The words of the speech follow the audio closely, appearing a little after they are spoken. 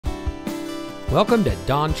Welcome to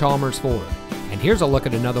Don Chalmers Ford, and here's a look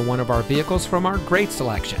at another one of our vehicles from our great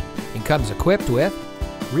selection. It comes equipped with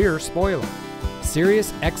rear spoiler,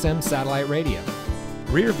 Sirius XM satellite radio,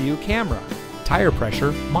 rear view camera, tire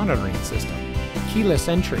pressure monitoring system, keyless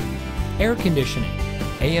entry, air conditioning,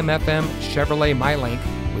 AM/FM Chevrolet MyLink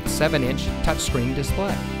with 7-inch touchscreen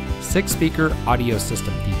display, 6-speaker audio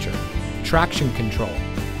system feature, traction control,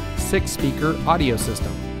 6-speaker audio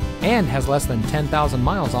system, and has less than 10,000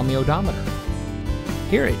 miles on the odometer.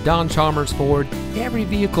 Here at Don Chalmers Ford, every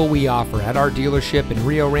vehicle we offer at our dealership in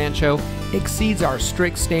Rio Rancho exceeds our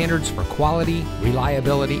strict standards for quality,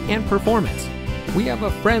 reliability, and performance. We have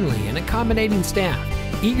a friendly and accommodating staff,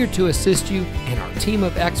 eager to assist you, and our team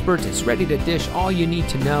of experts is ready to dish all you need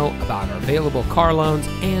to know about our available car loans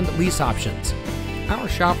and lease options. Our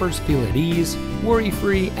shoppers feel at ease,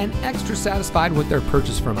 worry-free, and extra satisfied with their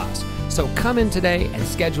purchase from us. So come in today and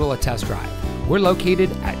schedule a test drive. We're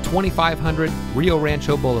located at 2500 Rio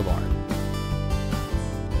Rancho Boulevard.